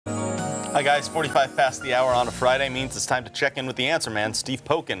Hi guys, 45 past the hour on a Friday means it's time to check in with the answer man, Steve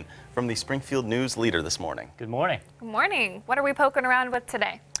Pokin from the Springfield News Leader this morning. Good morning. Good morning. What are we poking around with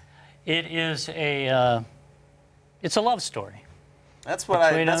today? It is it's a love story. That's what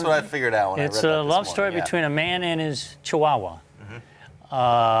I figured out when I read that It's this a love story morning, between a man and his Chihuahua.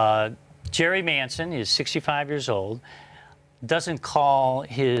 Jerry Manson is 65 years old, doesn't call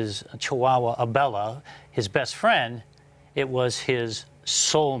his Chihuahua Abella his best friend, it was his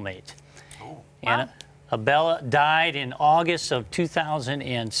soulmate. Oh. And Abella died in August of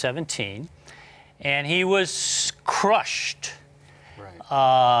 2017, and he was crushed.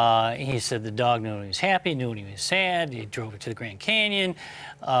 Right. He said the dog knew when he was happy, knew when he was sad. He drove it to the Grand Canyon.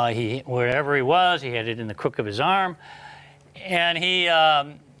 Wherever he was, he had it in the crook of his arm. And he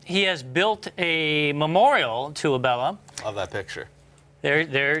has built a memorial to Abella. Love that picture.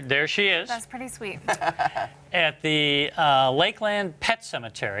 There she is. That's pretty sweet. At the Lakeland Pet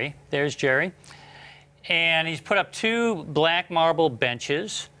Cemetery. There's Jerry. And he's put up 2 black marble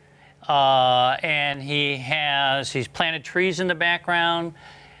benches. And he's planted trees in the background.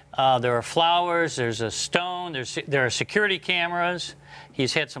 There are flowers. There's a stone. There are security cameras.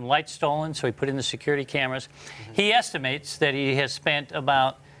 He's had some lights stolen, so he put in the security cameras. He estimates that he has spent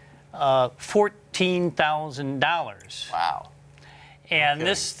about $14,000. Wow. And Okay.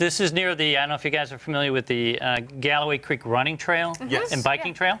 this is near the, I don't know if you guys are familiar with the Galloway Creek running trail Yes. and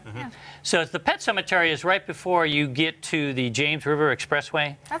biking trail. So the pet cemetery is right before you get to the James River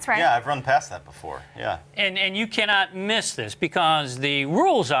Expressway. That's right. Yeah, I've run past that before. Yeah. And you cannot miss this because the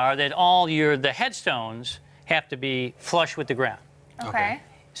rules are that all the headstones have to be flush with the ground. Okay.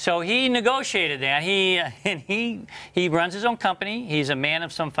 So he negotiated that. He runs his own company. He's a man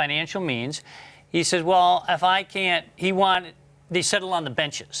of some financial means. He says, well, if I can't, they settle on the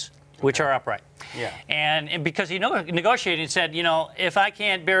benches, which are upright. Yeah. And because he negotiated and said, you know, if I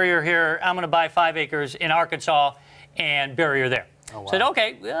can't bury her here, I'm going to buy 5 acres in Arkansas and bury her there. Oh, wow. Said,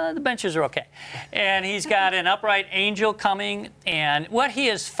 okay, the benches are okay. And he's got an upright angel coming. And what he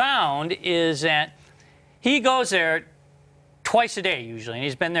has found is that he goes there twice a day usually, and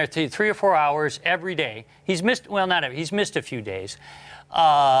he's been there 3 or 4 hours every day. He's missed, well, not every, he's missed a few days.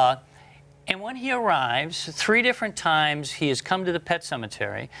 And when he arrives, 3 different times he has come to the pet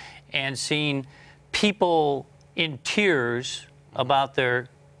cemetery and seen people in tears about their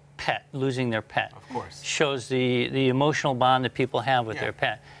pet, losing their pet. Of course. Shows the emotional bond that people have with their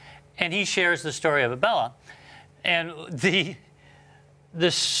pet. And he shares the story of Abella. And the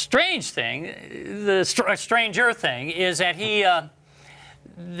strange thing, stranger thing, is that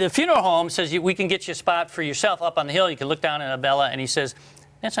the funeral home says, we can get you a spot for yourself up on the hill. You can look down at Abella. And he says,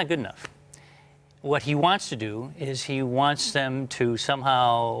 that's not good enough. What he wants to do is he wants them to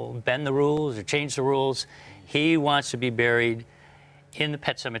somehow bend the rules or change the rules. He wants to be buried in the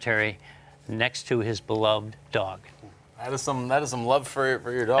pet cemetery next to his beloved dog. That is some love for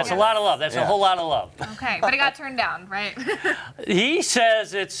your dog. That's a lot of love. That's a whole lot of love. Okay, but it got turned down, right? He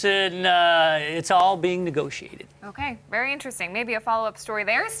says it's all being negotiated. Okay, very interesting. Maybe a follow-up story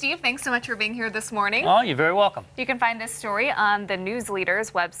there. Steve, thanks so much for being here this morning. Oh, you're very welcome. You can find this story on the News Leader's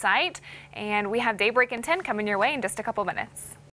website, and we have Daybreak in 10 coming your way in just a couple minutes.